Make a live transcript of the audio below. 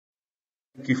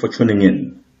Thank you for tuning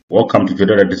in. Welcome to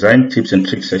Data Design Tips and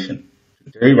Tricks session.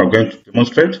 Today we are going to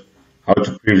demonstrate how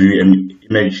to preview an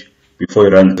image before you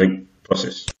run the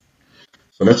process.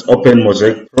 So let's open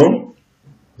Mosaic Pro.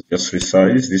 Just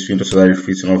resize this window so that it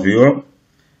fits in our viewer.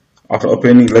 After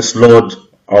opening, let's load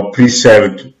our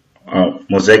pre-saved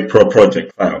Mosaic Pro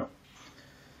project file.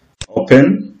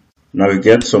 Open,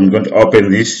 navigate. So I'm going to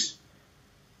open this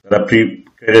that I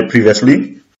created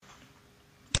previously.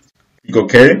 Click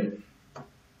OK.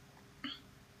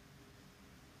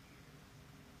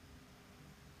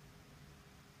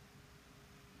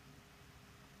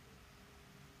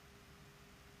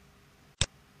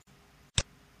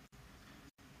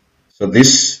 So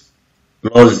this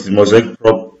loads the Mosaic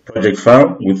Pro project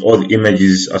file with all the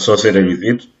images associated with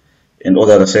it and all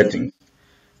the other settings.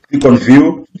 Click on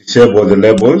View to disable the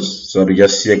labels so we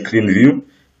just see a clean view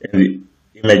and the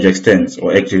image extents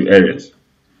or active areas.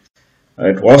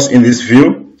 Alright, whilst in this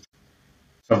view,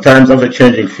 sometimes after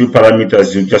changing few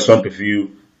parameters, you just want to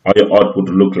view how your output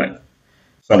will look like.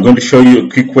 So I'm going to show you a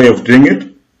quick way of doing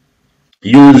it.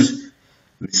 Use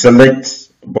the select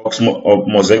box of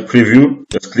Mosaic Preview.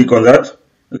 Just click on that,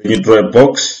 and then you draw a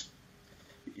box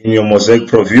in your Mosaic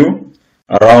Pro view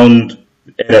around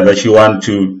the area that you want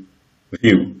to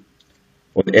view.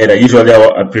 Or the area. Usually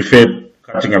I prefer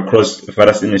cutting across the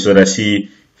first image so that I see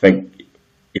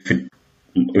if the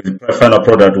final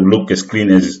product will look as clean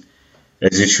as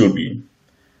it should be.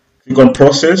 Click on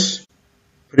Process,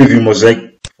 Preview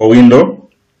Mosaic for window.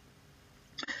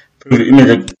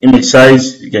 Preview image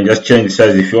size, you can just change the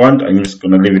size if you want. I'm just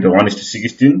going to leave it at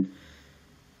 1:16.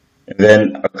 And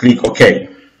then I click OK.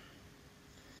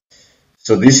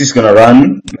 So this is going to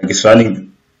run like it's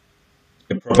running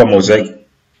a proper Mosaic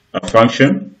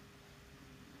function.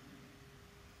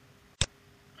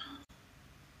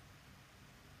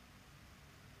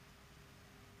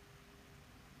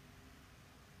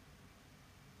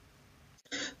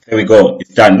 There we go,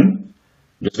 it's done.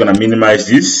 I'm just going to minimize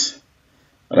this.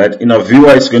 Alright, in our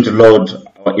viewer, it's going to load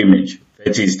our image.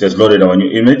 That is, it has loaded our new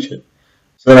image.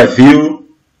 So that I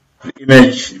view the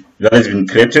image that has been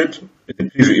created, the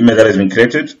preview image that has been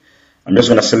created. I'm just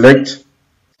going to select,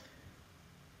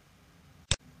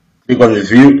 click on the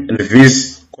view in the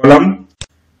views column,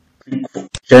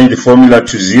 change the formula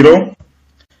to 0,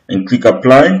 and click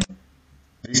apply.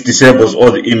 This disables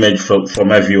all the image from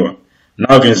my viewer.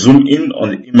 Now I can zoom in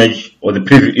on the image or the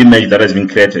preview image that has been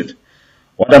created.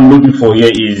 What I'm looking for here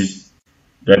is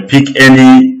that pick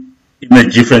any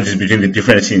image differences between the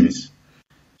different scenes.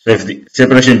 So if the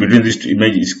separation between these two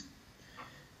images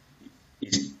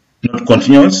is not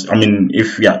continuous, I mean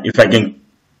if I can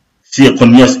see a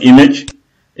continuous image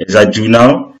as I do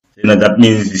now, then that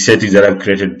means the settings that I've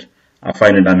created are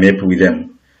fine and I'm happy with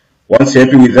them. Once you're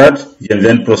happy with that, you can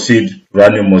then proceed to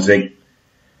run your Mosaic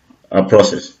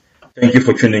process. Thank you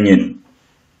for tuning in.